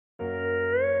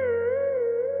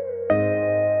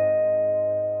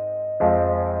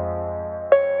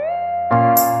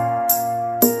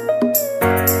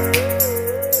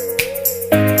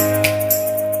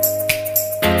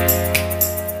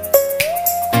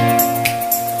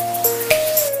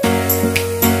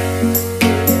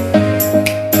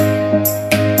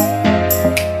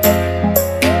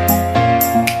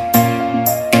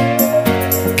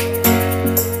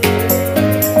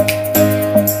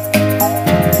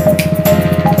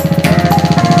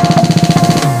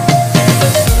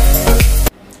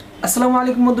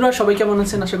আলাইকুম বন্ধুরা, সবাই কেমন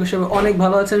আছেন? আশা করি সবাই অনেক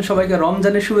ভালো আছেন। সবাইকে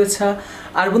রমজানের শুভেচ্ছা।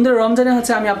 আর বন্ধুরা, রমজানে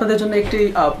হচ্ছে আমি আপনাদের জন্য একটি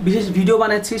বিশেষ ভিডিও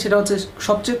বানাচ্ছি। সেটা হচ্ছে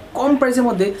সবচেয়ে কম প্রাইসের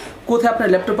মধ্যে কোথায়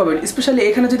আপনার ল্যাপটপ পাবেন। স্পেশালি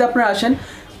এখানে যদি আপনারা আসেন,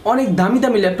 অনেক দামি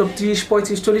দামি ল্যাপটপ 30,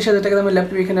 35, 40 হাজার টাকা দামের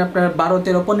ল্যাপটপ এখানে আপনার 12,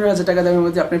 13, 15 হাজার টাকা দামের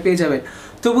মধ্যে আপনি পেয়ে যাবেন।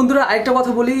 তো বন্ধুরা, আরেকটা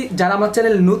কথা বলি, যারা আমার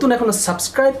চ্যানেল নতুন এখনো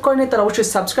সাবস্ক্রাইব করেনি তারা অবশ্যই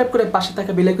সাবস্ক্রাইব করে পাশে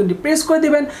থাকা বেল আইকনটি প্রেস করে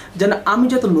দিবেন, যেন আমি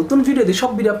যত নতুন ভিডিও দিই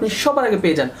সব ভিডিও আপনি সবার আগে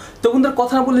পেয়ে যান। তো বন্ধুরা,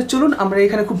 কথা না বললে চলুন আমরা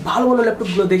এখানে খুব ভালো ভালো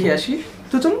ল্যাপটপগুলো দেখে আসি।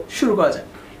 তো চলুন শুরু করা যাক।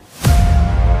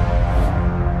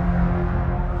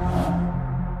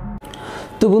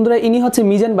 তো বন্ধুরা, ইনি হচ্ছে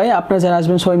মিজান ভাই। আপনারা যারা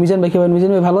আসবেন সবাই মিজান ভাইকে পাবেন।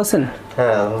 মিজান ভাই ভালো আছেন?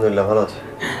 হ্যাঁ, আলহামদুলিল্লাহ ভালো আছি।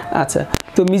 আচ্ছা,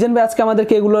 তো মিজান ভাই আজকে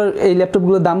আমাদেরকে এগুলোর এই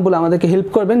ল্যাপটপগুলোর দামগুলো আমাদেরকে হেল্প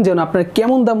করবেন, যেন আপনার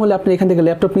কেমন দাম হলে আপনি এখান থেকে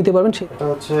ল্যাপটপ নিতে পারবেন। এটা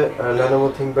হচ্ছে Lenovo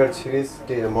ThinkPad সিরিজ,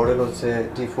 মডেল হচ্ছে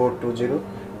T420,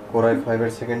 Core i5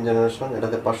 এর সেকেন্ড জেনারেশন।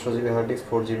 এটাতে 500GB hard disk,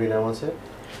 4GB RAM আছে।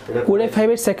 Core i5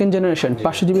 এর second generation,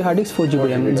 500GB hard disk, 4GB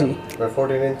RAM। জি,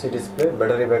 14 ইঞ্চি ডিসপ্লে,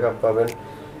 ব্যাটারি ব্যাকআপ পাবেন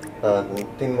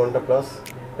 3 ঘন্টা প্লাস।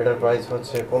 এটার প্রাইস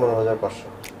হচ্ছে 15,500।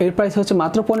 এর প্রাইস হচ্ছে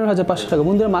মাত্র 15,500 টাকা।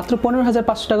 বন্ধুরা, মাত্র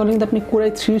 15,500 টাকা কিন্তু আপনি Core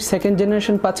i3 সেকেন্ড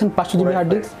জেনারেশন পাচ্ছেন, 500GB hard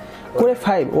disk. Core i5,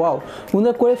 wow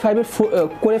বন্ধুরা, Core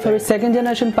i5 এর সেকেন্ড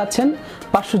জেনারেশন পাচ্ছেন,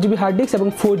 500GB হার্ড ডিস্ক এবং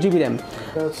 4GB RAM।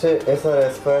 এটা হচ্ছে SR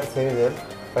Aspire সিরিজের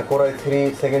Core i3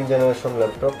 second generation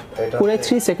laptop. এটা Core i3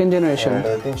 second generation,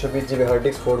 320GB hard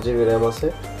disk, 4GB RAM আছে।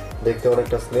 দেখতে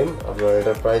অনেকটা স্লিম। আপনার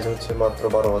এটার প্রাইস হচ্ছে মাত্র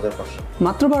 12,500।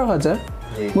 মাত্র 12,000।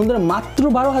 বন্ধুরা, মাত্র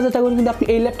 12,000 টাকা কিন্তু আপনি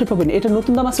এই ল্যাপটপ পাবেন। এটা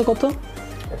নতুন দাম আছে কত?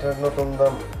 এটার নতুন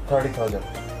দাম 30,000,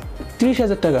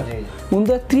 30,000 টাকা।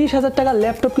 বন্ধুরা, 30,000 টাকা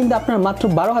ল্যাপটপ কিন্তু আপনার মাত্র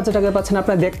 12,000 টাকায় পাচ্ছেন।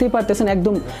 আপনারা দেখতেই পারতেছেন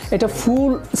একদম এটা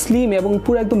ফুল স্লিম এবং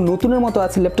পুরো একদম নতুনের মতো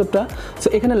আছে ল্যাপটপটা। সো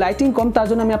এখানে লাইটিং কম, তার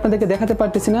জন্য আমি আপনাদেরকে দেখাতে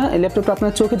পারতেছি না। এই ল্যাপটপটা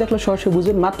আপনার চোখে দেখলে সরাসরি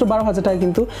বুঝবেন। মাত্র 12,000 টাকা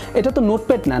কিন্তু। এটা তো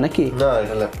নোটপ্যাড না নাকি? না,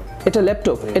 এটা ল্যাপটপ। এটা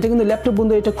ল্যাপটপ, এটা কিন্তু ল্যাপটপ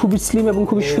বন্ধু। এটা খুবই স্লিম এবং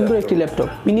খুবই সুন্দর একটি ল্যাপটপ,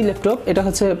 মিনি ল্যাপটপ। এটা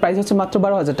হচ্ছে প্রাইস হচ্ছে মাত্র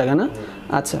 12,000 টাকা না?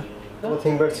 আচ্ছা,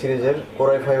 ThinkPad সিরিজের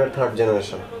Core i5 এর third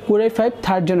generation. Core i5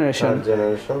 third generation.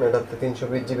 এটাতে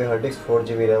 320GB hard disk,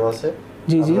 4GB RAM আছে।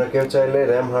 জি জি, আপনারা কেউ চাইলে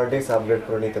RAM হার্ড ডিস্ক আপগ্রেড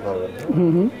করে নিতে পারবেন।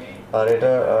 আর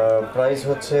এটা প্রাইস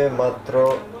হচ্ছে মাত্র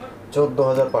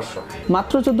 14,500।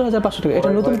 মাত্র 14,500 টাকা। এটা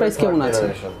নতুন প্রাইস কেমন আছে?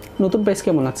 নতুন প্রাইস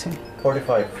কেমন আছে?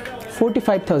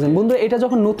 45,000। বন্ধুরা, এটা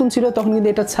যখন নতুন ছিল তখন কিন্তু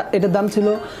এটার দাম ছিল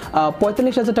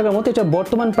 45,000 টাকার মতো। এটা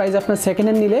বর্তমান প্রাইস আপনার সেকেন্ড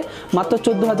হ্যান্ড নিলে মাত্র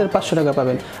 14,500 টাকা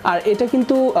পাবেন। আর এটা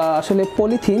কিন্তু আসলে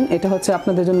পলিথিন, এটা হচ্ছে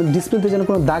আপনাদের জন্য ডিসপ্লেতে যেন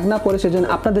কোনো দাগ না পড়ে সেজন্য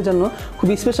আপনাদের জন্য খুব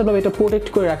স্পেশালভাবে এটা প্রোটেক্ট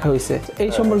করে রাখা হয়েছে।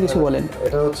 এই সম্পর্কে কিছু বলেন।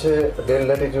 এটা হচ্ছে ডেল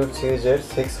ল্যাটিটিউড সিরিজের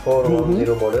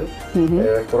 6410 মডেল,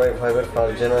 Core i5 এর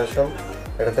ফার্স্ট জেনারেশন।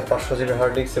 এটাতে 500GB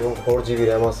হার্ড ডিস্ক এবং 4GB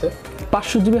RAM আছে।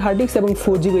 500GB হার্ড ডিস্ক এবং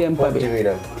 4GB RAM পাবে। 4GB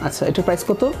RAM। আচ্ছা, এটার প্রাইস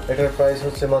কত? এটার প্রাইস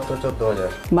হচ্ছে মাত্র 14,000।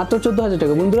 মাত্র 14,000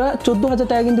 টাকা। বন্ধুরা, 14,000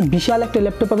 টাকা কিন্তু বিশাল একটা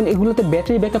ল্যাপটপ পাবেন। এগুলোতে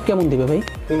ব্যাটারি ব্যাকআপ কেমন দিবে ভাই?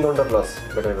 3 ঘন্টা প্লাস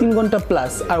ব্যাটারি। 3 ঘন্টা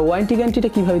প্লাস। আর ওয়ারেন্টি গ্যারান্টিটা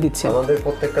কিভাবে দিচ্ছে? আমাদের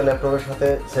প্রত্যেকটা ল্যাপটপের সাথে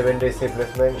 7 ডেজ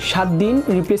রিপ্লেসমেন্ট, 7 দিন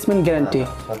রিপ্লেসমেন্ট গ্যারান্টি।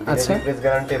 আচ্ছা, রিপ্লেস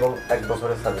গ্যারান্টি এবং 1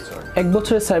 বছরের সার্ভিস ওয়ারেন্টি। 1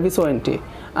 বছরের সার্ভিস ওয়ারেন্টি।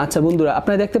 আচ্ছা বন্ধুরা,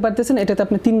 আপনারা দেখতে পারতেছেন এটাতে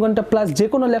আপনি 3 ঘন্টা প্লাস, যে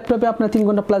কোনো ল্যাপটপে আপনার 3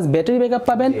 ঘন্টা প্লাস ব্যাটারি ব্যাকআপ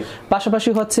পাবেন। পাশাপাশি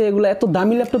হচ্ছে এগুলো এত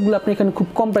দামি ল্যাপটপগুলো আপনি এখানে খুব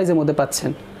কম প্রাইসের মধ্যে পাচ্ছেন।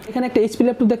 এখানে একটা এইচপি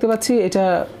ল্যাপটপ দেখতে পাচ্ছি, এটা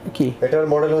কি? এটার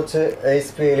মডেল হচ্ছে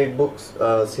HP EliteBook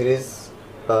series,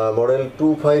 model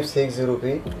 2560p।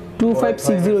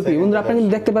 2560p। বন্ধুরা, আপনি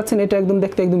কিন্তু দেখতে পাচ্ছেন এটা একদম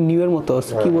দেখতে একদম নিউ এর মতো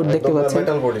কিবোর্ড দেখতে পাচ্ছেন।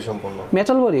 মেটাল বডি সম্পূর্ণ।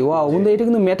 মেটাল বডি, ওয়াও বন্ধুরা, এটা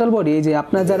কিন্তু মেটাল বডি। এই যে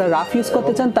আপনারা যারা রাফ ইউজ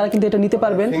করতে চান তারা কিন্তু এটা নিতে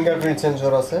পারবেন। ফিঙ্গারপ্রিন্ট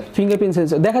সেন্সর আছে। ফিঙ্গারপ্রিন্ট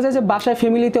সেন্সর দেখা যায় যে বাসায়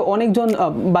ফ্যামিলিতে অনেকজন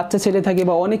বাচ্চা ছেলে থাকে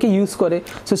বা অনেকে ইউজ করে,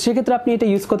 সো সেক্ষেত্রে আপনি এটা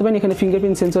ইউজ করতে পারেন। এখানে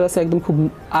ফিঙ্গারপ্রিন্ট সেন্সর আছে, একদম খুব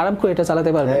আরাম করে এটা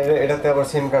চালাতে পারবেন। এটাতে আবার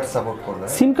সিম কার্ড সাপোর্ট করবে।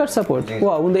 সিম কার্ড সাপোর্ট,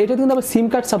 ওয়াও বন্ধুরা, এটা কিন্তু আবার সিম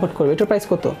কার্ড সাপোর্ট করবে। এটার প্রাইস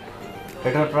কত?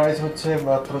 এটার প্রাইস হচ্ছে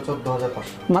মাত্র 14,500।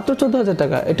 মাত্র 14,000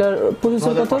 টাকা। এটার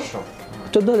প্রসেসর কত?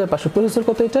 14,500। প্রসেসর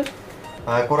কত এটা?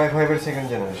 Core i5 এর second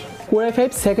generation. Core i5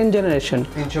 second generation,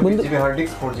 320GB hard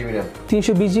disk, 4GB RAM।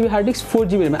 320GB hard disk,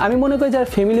 4GB RAM। আমি মনে করি যারা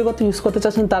ফ্যামিলিগত ইউজ করতে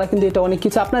চাচ্ছেন তারা কিন্তু এটা অনেক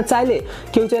কিছু, আপনারা চাইলে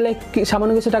কেউ চাইলে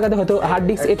সামান্য কিছু টাকা দিয়ে হয়তো হার্ড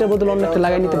ডিস্ক এটার বদলে অন্য একটা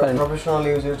লাগাই নিতে পারেন। প্রফেশনাল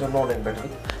ইউজের জন্য অনেক বেটার।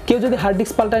 কেউ যদি হার্ড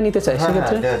ডিস্ক পাল্টায় নিতে চায়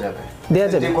সেক্ষেত্রে দেয়া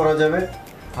যাবে, করা যাবে।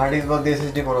 হার্ড ডিস্ক বাদ দিয়ে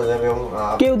এসএসডি করা যাবে। এবং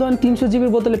কেউ ধরেন 300GB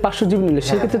এর বদলে 500GB নিলে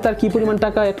সেক্ষেত্রে তার কি পরিমাণ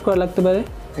টাকা অ্যাড করা লাগতে পারে?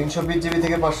 320GB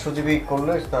থেকে 500GB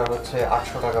করলে তার হচ্ছে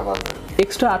 800 টাকা বাড়বে,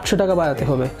 এক্সট্রা 800 টাকা বাড়াতে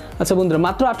হবে। আচ্ছা বন্ধুরা,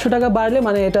 মাত্র 800 টাকা বাড়লে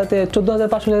মানে এটাতে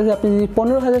 14,500 টাকা, আপনি যদি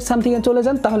 15,000 সামথিং এ চলে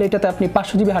যান তাহলে এটাতে আপনি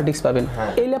 500GB হার্ড ডিস্ক পাবেন।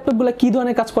 এই ল্যাপটপগুলো কি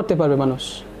ধরনের কাজ করতে পারবে মানুষ?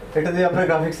 এটা দিয়ে আপনার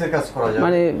গ্রাফিক্সের কাজ করা যায়,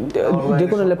 মানে যে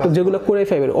কোনো ল্যাপটপ যেগুলো Core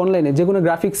i5 এর অনলাইনে যে কোনো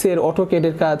গ্রাফিক্সের অটোক্যাড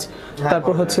এর কাজ,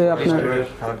 তারপর হচ্ছে আপনার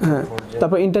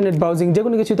তারপর ইন্টারনেট ব্রাউজিং যে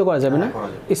কোনো কিছু তো করা যাবে না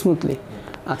স্মুথলি।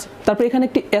 আচ্ছা, তারপর এখানে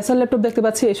একটি এসার ল্যাপটপ দেখতে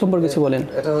পাচ্ছি, এই সম্পর্কে কিছু বলেন।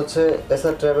 এটা হচ্ছে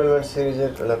এসার ট্রাভেলমেন্ট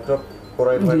সিরিজের ল্যাপটপ,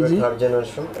 Core i5 এর 3rd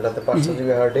জেনারেশন, এটাতে 500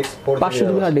 GB hard disk, 500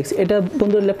 GB hard disk. এটা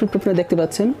বন্ধুরা ল্যাপটপটা আপনারা দেখতে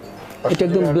পাচ্ছেন, এটা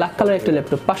একদম ব্ল্যাক কালার একটা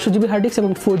ল্যাপটপ, 500 জিবি হার্ড ডিস্ক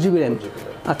এবং 4 জিবি র্যাম।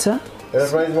 আচ্ছা, এটার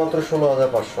প্রাইস মাত্র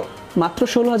 16500। মাত্র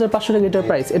 16500 টাকা এটার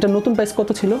প্রাইস। এটা নতুন প্রাইস কত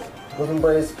ছিল? নতুন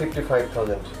প্রাইস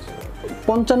 55000 ছিল,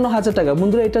 55000 টাকা।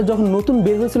 বন্ধুরা এটা যখন নতুন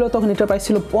বের হয়েছিল তখন এটার প্রাইস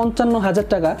ছিল 55000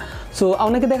 টাকা। সো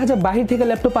অনেকে দেখা যায় বাহির থেকে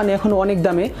ল্যাপটপ আনে এখন অনেক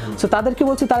দামে। সো তাদেরকে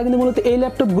বলছি তারা কিন্তু মূলত এই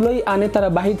ল্যাপটপগুলোই আনে তারা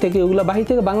বাহির থেকে, ওগুলো বাহির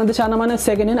থেকে বাংলাদেশে আনা মানে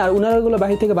সেকেন্ড হ্যান্ড, আর ওনারা ওগুলো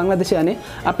বাহির থেকে বাংলাদেশে আনে।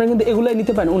 আপনারা কিন্তু এগুলোই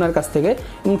নিতে পারেন ওনার কাছ থেকে,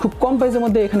 এবং খুব কম প্রাইসের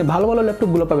মধ্যে এখানে ভালো ভালো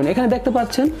ল্যাপটপগুলো পাবেন। এখানে দেখতে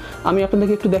পাচ্ছেন, আমি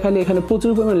আপনাদেরকে একটু দেখালে এখানে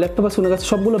প্রচুর পরিমাণে ল্যাপটপ আছে ওনার কাছে,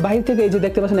 সবগুলো বাহির থেকে। এই যে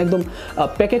দেখতে পাচ্ছেন একদম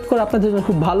প্যাকেট করে আপনাদের জন্য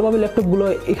খুব ভালোভাবে ল্যাপটপগুলো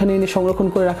এখানে এনে সংরক্ষণ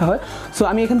করে রাখা হয়। সো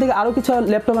আমি এখান থেকে আরও কিছু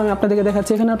ল্যাপটপ আমি আপনাদেরকে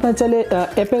দেখাচ্ছি। এখানে আপনারা চাইলে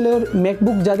অ্যাপেলের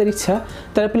ম্যাকবুক যাদের ইচ্ছা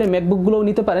তারা অ্যাপেলের ম্যাকবুকগুলোও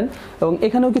নিতে পারেন, এবং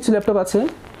এখানেও কিছু ল্যাপটপ আছে।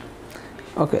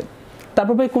 ওকে,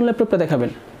 তারপর ভাই কোন ল্যাপটপটা দেখাবেন?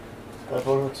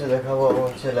 তারপর হচ্ছে দেখাবো আমার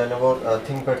হচ্ছে Lenovo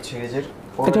ThinkPad সিরিজের।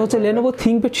 এটা হচ্ছে Lenovo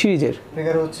ThinkPad সিরিজের,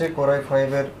 ফিগার হচ্ছে Core i5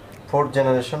 এর 4th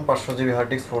generation, 500 GB hard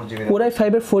disk, 4 GB Core i5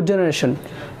 এর 4th জেনারেশন।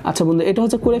 আচ্ছা বন্ধু, এটা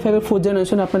হচ্ছে Core i5 এর 4th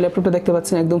জেনারেশন। আপনার ল্যাপটপটা দেখতে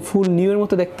পাচ্ছেন একদম ফুল নিউ এর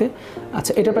মতো দেখতে।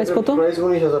 আচ্ছা, এটার প্রাইস কত? প্রাইস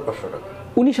 19500 টাকা।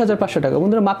 19500 টাকা।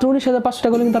 বন্ধুরা মাত্র 19500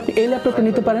 টাকা হলে কিন্তু আপনি এই ল্যাপটপটা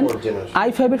নিতে পারেন,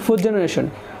 i5 এর 4th জেনারেশন।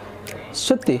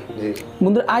 সত্যি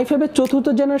বন্ধুরা, i5 এর 4th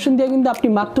জেনারেশন দিয়ে কিন্তু আপনি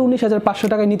মাত্র 19500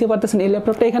 টাকায় নিতে পারতেছেন এই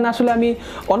ল্যাপটপটা। এখানে আসলে আমি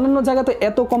অন্যান্য জায়গাতে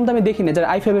এত কম দামে দেখি না, যারা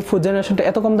i5 এর 4th জেনারেশনটা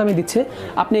এত কম দামে দিচ্ছে।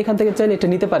 আপনি এখান থেকে চাইলে এটা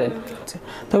নিতে পারেন।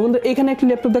 তো বন্ধুরা এখানে একটি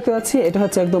ল্যাপটপ দেখতে পাচ্ছি, এটা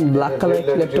হচ্ছে একদম ব্ল্যাক কালার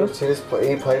একটি ল্যাপটপ, সিরিজ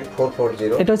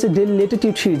E5440। এটা হচ্ছে ডেল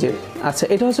লেটিটিউড সিরিজের। আচ্ছা,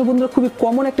 এটা হচ্ছে বন্ধুরা খুবই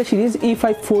কমন একটা সিরিজ,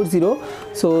 E540।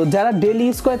 সো যারা ডেল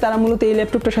ইউজ করে তারা মূলত এই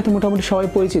ল্যাপটপটার সাথে মোটামুটি সবাই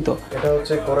পরিচিত। এটা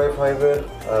হচ্ছে Core i5 এর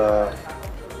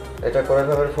এটা Core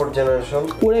i5 এর 4th জেনারেশন।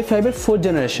 Core i5 এর 4th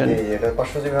জেনারেশন। এটা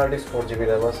 500 GB hard disk, 4 GB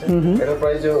RAM আছে। এটার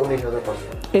প্রাইস 19500।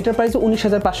 এটার প্রাইস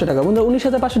 19500 টাকা। বন্ধুরা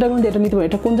 19500 টাকা মধ্যে এটা নিতে পারেন।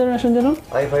 এটা কোন জেনারেশন জানো?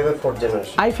 i5 এর 4th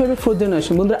জেনারেশন। i5 এর 4th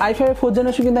জেনারেশন। বন্ধুরা i5 এর 4th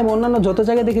জেনারেশন কিন্তু আমি অন্যান্য যত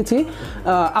জায়গায় দেখেছি,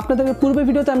 আপনাদেরকে পূর্বে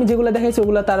ভিডিওতে আমি যেগুলো দেখাইছি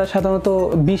ওগুলো তারা সাধারণত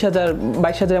 20000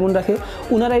 22000 এমন রাখে।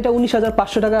 ওনারা এটা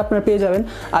 19500 টাকা আপনারা পেয়ে যাবেন।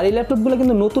 আর এই ল্যাপটপগুলো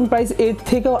কিন্তু নতুন প্রাইস এর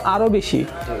থেকেও আরও বেশি।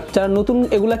 যারা নতুন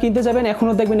এগুলা কিনতে যাবেন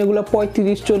এখনও দেখবেন এগুলো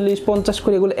 35 40 50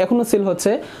 করে এগুলো এখনও সেল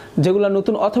হচ্ছে, যেগুলো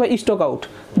নতুন অথবা স্টক আউট,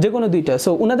 যে কোনো দুইটা।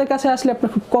 সো ওনাদের কাছে আসলে আপনি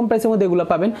খুব কম প্রাইসের মধ্যে এগুলো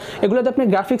পাবেন। এগুলোতে আপনি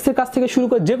গ্রাফিক্সের কাজ থেকে শুরু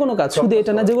করে যে কোনো কাজ, শুধু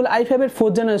এটা না, যেগুলো i5 এর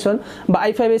 4th জেনারেশন বা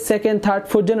i5 এর 2nd 3rd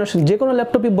 4th জেনারেশন যে কোনো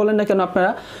ল্যাপটপই বলেন না কেন, আপনারা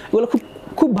এগুলো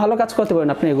খুব ভালো কাজ করতে পারেন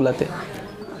আপনি এগুলাতে।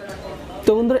 তো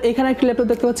বন্ধুরা এখানে একটা ল্যাপটপ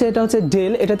দেখতে পাচ্ছি, এটা হচ্ছে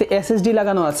ডেল, এটাতে SSD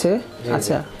লাগানো আছে।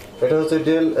 আচ্ছা, এটা হচ্ছে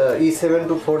ডেল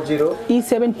E7240।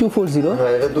 E7240,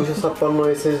 হ্যাঁ, এটা 256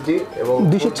 SSD এবং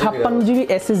 256 জিবি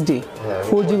SSD,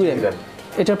 4 জিবি RAM।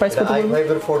 এটার প্রাইস কত? i5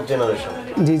 এর 4th জেনারেশন।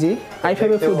 জি জি, i5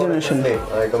 এর 4th জেনারেশন।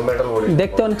 একদম মেটাল বডি,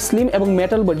 দেখতে অনেক স্লিম এবং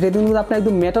মেটাল বডি, এর মধ্যে আপনি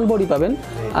একদম মেটাল বডি পাবেন।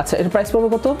 আচ্ছা, এর প্রাইস পড়বে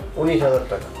কত? 19000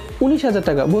 টাকা। 19000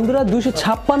 টাকা। বন্ধুরা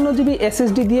 256 জিবি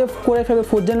SSD দিয়ে Core i5 এর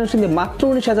 4th জেনারেশন দিয়ে মাত্র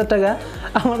 19000 টাকা।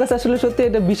 আমার কাছে আসলে সত্যি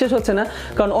এটা বিশেষ হচ্ছে না,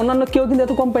 কারণ অন্যান্য কেউ কিন্তু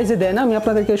এত কম প্রাইসে দেয় না। আমি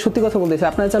আপনাদেরকে সত্যি কথা বলতেছি,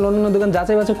 আপনারা চাইলে অন্যান্য দোকান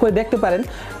যাচাই বাছাই করে দেখতে পারেন।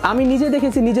 আমি নিজে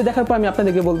দেখেছি, নিজে দেখার পর আমি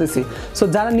আপনাদেরকে বলতেছি। সো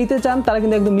যারা নিতে চান তারা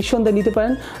কিন্তু একদম নিঃসন্দেহে নিতে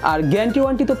পারেন। আর গ্যারান্টি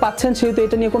ওয়ারেন্টি তো পাচ্ছেন, সেহেতু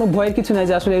এটা নিয়ে কোনো ভয়ের কিছু নাই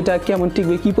যে আসলে এটা কেমন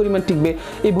টিকবে, কী পরিমাণ টিকবে,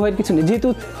 এই ভয়ের কিছু নেই। যেহেতু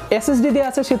SSD দিয়ে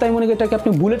আছে সে তাই মনে করি এটাকে আপনি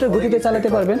বুলেটের গতিতে চালাতে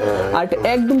পারবেন। আর এটা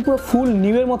একদম পুরো ফুল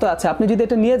নিউয়ের মতো আছে। আপনি যদি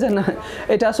এটা নিয়ে যান না,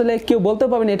 এটা আসলে কেউ বলতে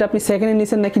পারবেন এটা আপনি সেকেন্ড হ্যান্ড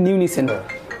নিছেন নাকি নিউ নিছেন।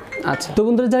 আচ্ছা, তো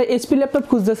বন্ধুরা যারা HP ল্যাপটপ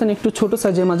খুঁজতেছেন একটু ছোট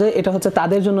সাইজের মাঝে, এটা হচ্ছে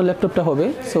তাদের জন্য ল্যাপটপটা হবে।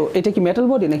 সো এটা কি মেটাল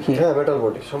বডি নাকি? হ্যাঁ, মেটাল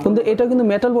বডি। কিন্তু এটা কিন্তু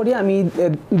মেটাল বডি, আমি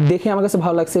দেখে আমার কাছে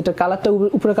ভালো লাগছে। এটা কালারটা,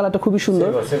 উপরের কালারটা খুবই সুন্দর।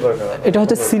 এটা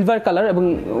হচ্ছে সিলভার কালার এবং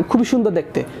খুবই সুন্দর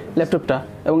দেখতে ল্যাপটপটা,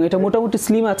 এবং এটা মোটামুটি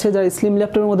স্লিম আছে। যারা স্লিম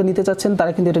ল্যাপটপের মধ্যে নিতে চাচ্ছেন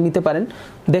তারা কিন্তু এটা নিতে পারেন।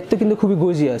 দেখতে কিন্তু খুবই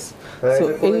গর্জিয়াস। সো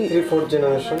এই 4th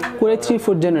generation, Core i3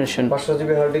 4th generation, 500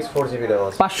 GB hard disk, 4 GB RAM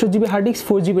আছে। 500 GB hard disk,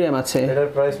 4 GB RAM আছে। এটার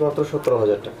প্রাইস মাত্র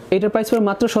 17000 টাকা। এটার প্রাইস পড়ে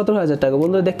মাত্র 17000 টাকা।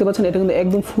 বন্ধুরা দেখতে পাচ্ছেন এটা কিন্তু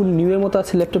একদম ফুল নিউ এর মতো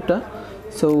আছে ল্যাপটপটা।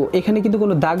 সো এখানে কিন্তু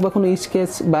কোনো দাগ বা কোনো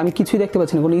স্কেচ বা আমি কিছুই দেখতে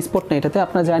পাচ্ছি না, কোনো স্পট নাই এটাতে।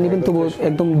 আপনারা যা নেবেন তবু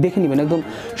একদম দেখে নেবেন, একদম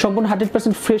সম্পূর্ণ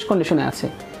 100% ফ্রেশ কন্ডিশনে আছে।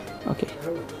 ওকে,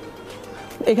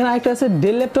 এখানে আরেকটা আছে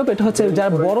ডেল ল্যাপটপ। এটা হচ্ছে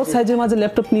যারা বড় সাইজের মাঝে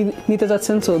ল্যাপটপ নিতে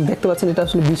যাচ্ছেন। সো দেখতে পাচ্ছেন এটা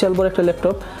আসলে বিশাল বড় একটা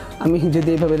ল্যাপটপ। আমি যদি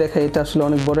এইভাবে দেখাই, এটা আসলে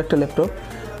অনেক বড় একটা ল্যাপটপ।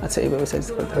 আচ্ছা, এইভাবে সাইজ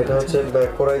করতে হবে। এটা হচ্ছে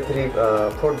Core i3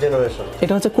 4th জেনারেশন।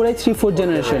 এটা হচ্ছে Core i3 4th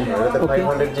জেনারেশন। ওকে,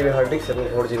 500 জিবি হার্ড ডিস্ক এবং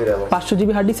 4 জিবি র‍্যাম আছে। 500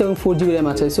 জিবি হার্ড ডিস্ক এবং 4 জিবি র‍্যাম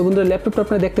আছে। সো বন্ধুরা ল্যাপটপটা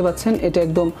আপনারা দেখতে পাচ্ছেন, এটা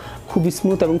একদম খুবই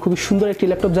স্মুথ এবং খুবই সুন্দর একটি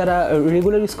ল্যাপটপ। যারা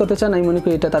রেগুলার ইউজ করতে চান আমি মনে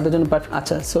করি এটা তাদের জন্য পারফেক্ট।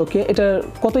 আচ্ছা, সো ওকে, এটা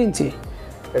কত ইঞ্চি?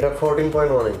 এটা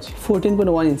 14.1 ইঞ্চি।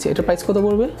 14.1 ইঞ্চি। এটার প্রাইস কত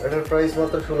পড়বে? এটার প্রাইস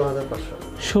মাত্র 16500।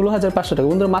 16500 টাকা।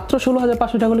 বন্ধুরা মাত্র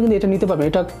 16500 টাকা হলে কিন্তু এটা নিতে পারবেন।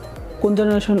 এটা কোন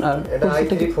জেনারেশন? আর এটা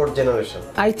i3 4th generation.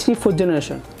 i3 4th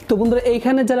generation. তো বন্ধুরা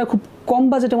এইখানে যারা খুব কম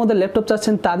বাজেটের মধ্যে ল্যাপটপ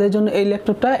চাচ্ছেন তাদের জন্য এই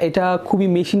ল্যাপটপটা, এটা খুবই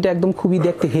মেশিনটা একদম খুবই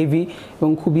দেখতে হেভি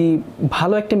এবং খুবই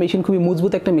ভালো একটা মেশিন, খুবই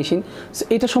মজবুত একটা মেশিন। সো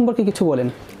এটা সম্পর্কে কিছু বলেন।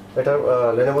 এটা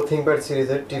Lenovo ThinkPad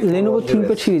সিরিজের Lenovo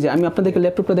ThinkPad সিরিজে আমি আপনাদেরকে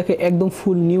ল্যাপটপটা দেখে একদম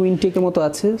ফুল নিউ ইনটেকের মতো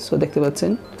আছে। সো দেখতে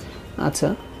পাচ্ছেন। আচ্ছা,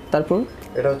 তারপর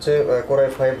এটা হচ্ছে Core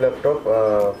i5 laptop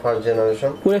first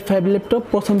generation. Core i5 laptop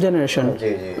প্রথম জেনারেশন।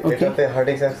 জি জি, এটাতে হার্ড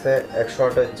ডিস্ক আছে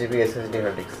 128 GB SSD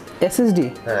hard disk. SSD?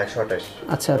 হ্যাঁ 128।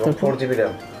 আচ্ছা, তারপর 4 জিবি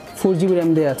RAM। 4 জিবি RAM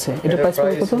দেয়া আছে। এটা প্রাইস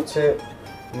কত? হচ্ছে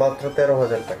মাত্র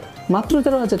 13,000 টাকা। মাত্র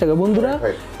 13,000 টাকা। বন্ধুরা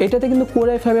এটাতে কিন্তু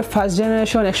Core i5 এর first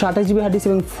generation 128 GB hard disk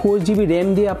এবং 4 জিবি RAM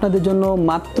দিয়ে আপনাদের জন্য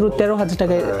মাত্র 13,000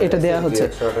 টাকায় এটা দেওয়া হচ্ছে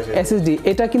SSD।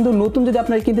 এটা কিন্তু নতুন যদি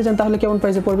আপনারা কিনতে চান তাহলে কেমন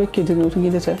প্রাইসে পড়বে? কে যদি নতুন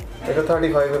কিনতে চায় এটা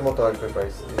 35 এর মতো আসবে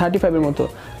প্রাইস। 35 এর মতো।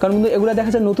 কারণ কিন্তু এগুলো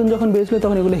দেখা যায় নতুন যখন বের হলো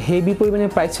তখন এগুলো হেভি পরিমাণে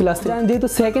প্রাইস ছিল আসতে। যেহেতু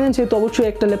সেকেন্ড হ্যান্ড সেহেতু অবশ্যই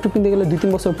একটা ল্যাপটপ কিনতে গেলে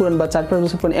 2-3 বছর পুরান বা 4-5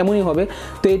 বছর পুরান এমনই হবে।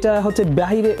 তো এটা হচ্ছে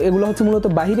বাইরে, এগুলো হচ্ছে মূলত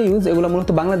বাইরে ইউজ, এগুলো মূলত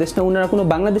বাংলাদেশ না। ওনারা কোনো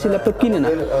বাংলাদেশি ল্যাপটপ কিনে না।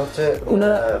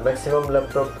 ওনারা maximum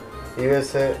laptop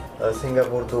USA,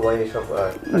 Singapore, Dubai সব।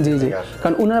 জি জি,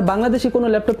 কারণ ওনারা বাংলাদেশে কোনো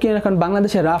ল্যাপটপ কিনে না, কারণ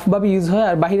বাংলাদেশে রাফভাবে ইউজ হয়।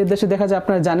 আর বাইরের দেশে দেখা যায়,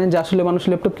 আপনারা জানেন যে আসলে মানুষ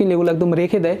ল্যাপটপ কিনলে এগুলো একদম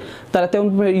রেখে দেয়, তারা তেমন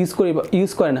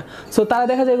ইউজ করে না। সো তারা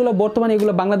দেখা যায় এগুলো বর্তমানে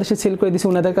এগুলো বাংলাদেশে সেল করে দিচ্ছে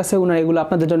ওনাদের কাছে, ওনারা এগুলো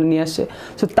আপনাদের জন্য নিয়ে আসছে।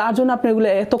 সো তার জন্য আপনি এগুলো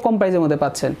এত কম প্রাইসের মধ্যে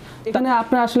পাচ্ছেন। এখানে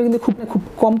আপনারা আসলে কিন্তু খুব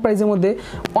কম প্রাইসের মধ্যে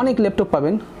অনেক ল্যাপটপ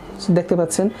পাবেন। দেখতে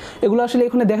পাচ্ছেন এগুলো আসলে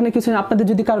এখানে দেখানোর কিছু নেই। আপনাদের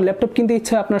যদি কারো ল্যাপটপ কিনতে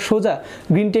ইচ্ছা আপনার সোজা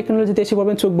গ্রিন টেকনোলজিতে এসে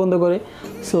পড়বেন চোখ বন্ধ করে।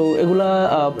 সো এগুলা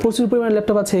প্রচুর পরিমাণে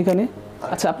ল্যাপটপ আছে এখানে।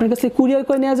 আচ্ছা, আপনার কাছে কুরিয়ার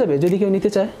করে নেওয়া যাবে যদি কেউ নিতে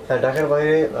চায়? হ্যাঁ, ঢাকার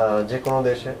বাইরে যে কোনো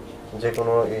দেশে যে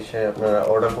কোনো এসে আপনারা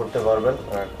অর্ডার করতে পারবেন।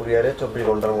 কুরিয়ারে 24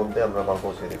 ঘন্টার মধ্যে আমরা মাল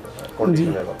পৌঁছে দিতে পারি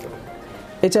কন্ডিশনের মাধ্যমে।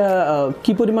 এটা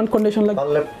কি পরিমাণ কন্ডিশন লাগে?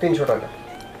 300 টাকা,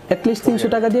 অ্যাটলিস্ট 300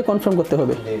 টাকা দিয়ে কনফার্ম করতে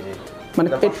হবে। জি জি, মানে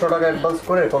 500 টাকা অ্যাডভান্স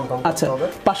করে কনফার্ম করতে হবে।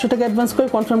 500 টাকা অ্যাডভান্স করে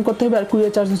কনফার্ম করতে হবে। আর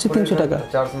কুরিয়ার চার্জ হচ্ছে 300 টাকা।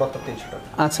 চার্জ মাত্র 300 টাকা।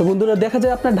 আচ্ছা বন্ধুরা, দেখা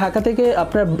যায় আপনার ঢাকা থেকে,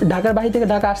 আপনার ঢাকার বাইরে থেকে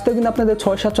ঢাকা আসতেও কিন্তু আপনাদের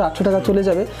 600-700-800 টাকা চলে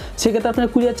যাবে। সেক্ষেত্রে আপনার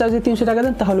কুরিয়ার চার্জে 300 টাকা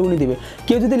দেন, তাহলে উনি দিবে।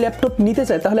 কেউ যদি ল্যাপটপ নিতে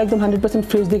চায় তাহলে একদম 100%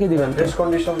 ফ্রেশ দেখে দিবেন, ফ্রেশ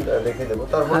কন্ডিশন দেখে দেব।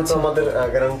 তারপর তো আমাদের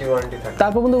গ্যারান্টি ওয়ারেন্টি থাকে।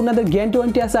 তারপর বন্ধু ওনাদের গ্যারান্টি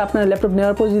ওয়ারেন্টি আছে। আপনার ল্যাপটপ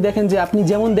নেওয়ার পর যদি দেখেন যে আপনি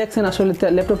যেমন দেখছেন আসলে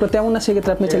ল্যাপটপটা তেমন না,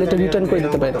 সেক্ষেত্রে আপনি চাইলে এটা রিটার্ন করে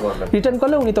দিতে পারেন। রিটার্ন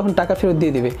করলে উনি তখন টাকা ফেরত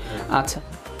দিয়ে দিবে। আচ্ছা,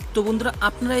 তো বন্ধুরা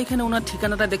আপনারা এখানে ওনার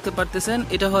ঠিকানাটা দেখতে পারতেছেন।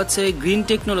 এটা হচ্ছে গ্রিন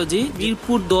টেকনোলজি,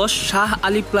 মিরপুর 10, শাহ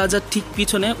আলী প্লাজার ঠিক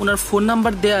পিছনে। ওনার ফোন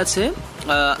নাম্বার দেওয়া আছে,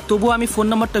 তবুও আমি ফোন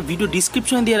নাম্বারটা ভিডিও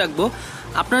ডিসক্রিপশনে দিয়ে রাখবো।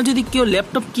 আপনারা যদি কেউ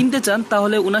ল্যাপটপ কিনতে চান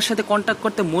তাহলে ওনার সাথে কন্ট্যাক্ট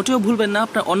করতে মোটেও ভুলবেন না।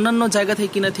 আপনার অন্যান্য জায়গা থেকে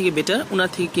কিনা থেকে বেটার ওনার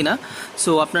থেকে কিনা।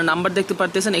 সো আপনার নাম্বার দেখতে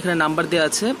পারতেছেন, এখানে নাম্বার দেওয়া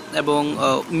আছে। এবং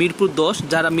মিরপুর 10,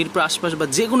 যারা মিরপুর আশপাশ বা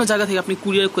যে কোনো জায়গা থেকে আপনি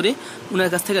কুরিয়ার করে ওনার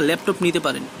কাছ থেকে ল্যাপটপ নিতে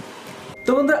পারেন।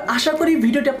 তো বন্ধুরা আশা করি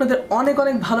ভিডিওটি আপনাদের অনেক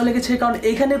অনেক ভালো লেগেছে, কারণ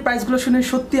এইখানের প্রাইসগুলো শুনে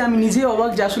সত্যি আমি নিজেই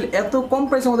অবাক যে আসলে এত কম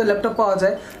প্রাইসের মধ্যে ল্যাপটপ পাওয়া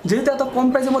যায়। যেহেতু এত কম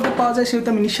প্রাইসের মধ্যে পাওয়া যায় সেহেতু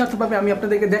আমি নিঃস্বার্থভাবে আমি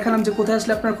আপনাদেরকে দেখালাম যে কোথায়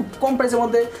আসলে আপনারা খুব কম প্রাইসের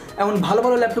মধ্যে এমন ভালো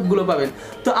ভালো ল্যাপটপগুলো পাবেন।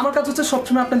 তো আমার কাছে হচ্ছে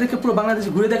সবসময় আপনাদেরকে পুরো বাংলাদেশ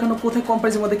ঘুরে দেখানো কোথায় কম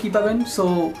প্রাইসের মধ্যে কী পাবেন। সো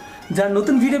যারা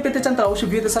নতুন ভিডিও পেতে চান তারা অবশ্যই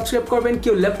ভিডিওতে সাবস্ক্রাইব করবেন।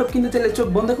 কেউ ল্যাপটপ কিনতে চাইলে চোখ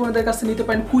বন্ধ করে ওনাদের কাছে নিতে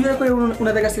পারেন, কুরিয়ার করে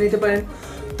ওনাদের কাছে নিতে পারেন।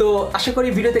 তো আশা করি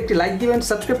ভিডিওতে একটি লাইক দিবেন,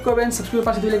 সাবস্ক্রাইব করবেন, সাবস্ক্রাইবের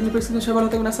পাশে 2 লাইক প্রেস করবেন। সবাই ভালো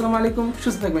থাকবেন, আসসালামু আলাইকুম,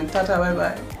 সুস্থ থাকবেন, টাটা, বাই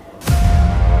বাই।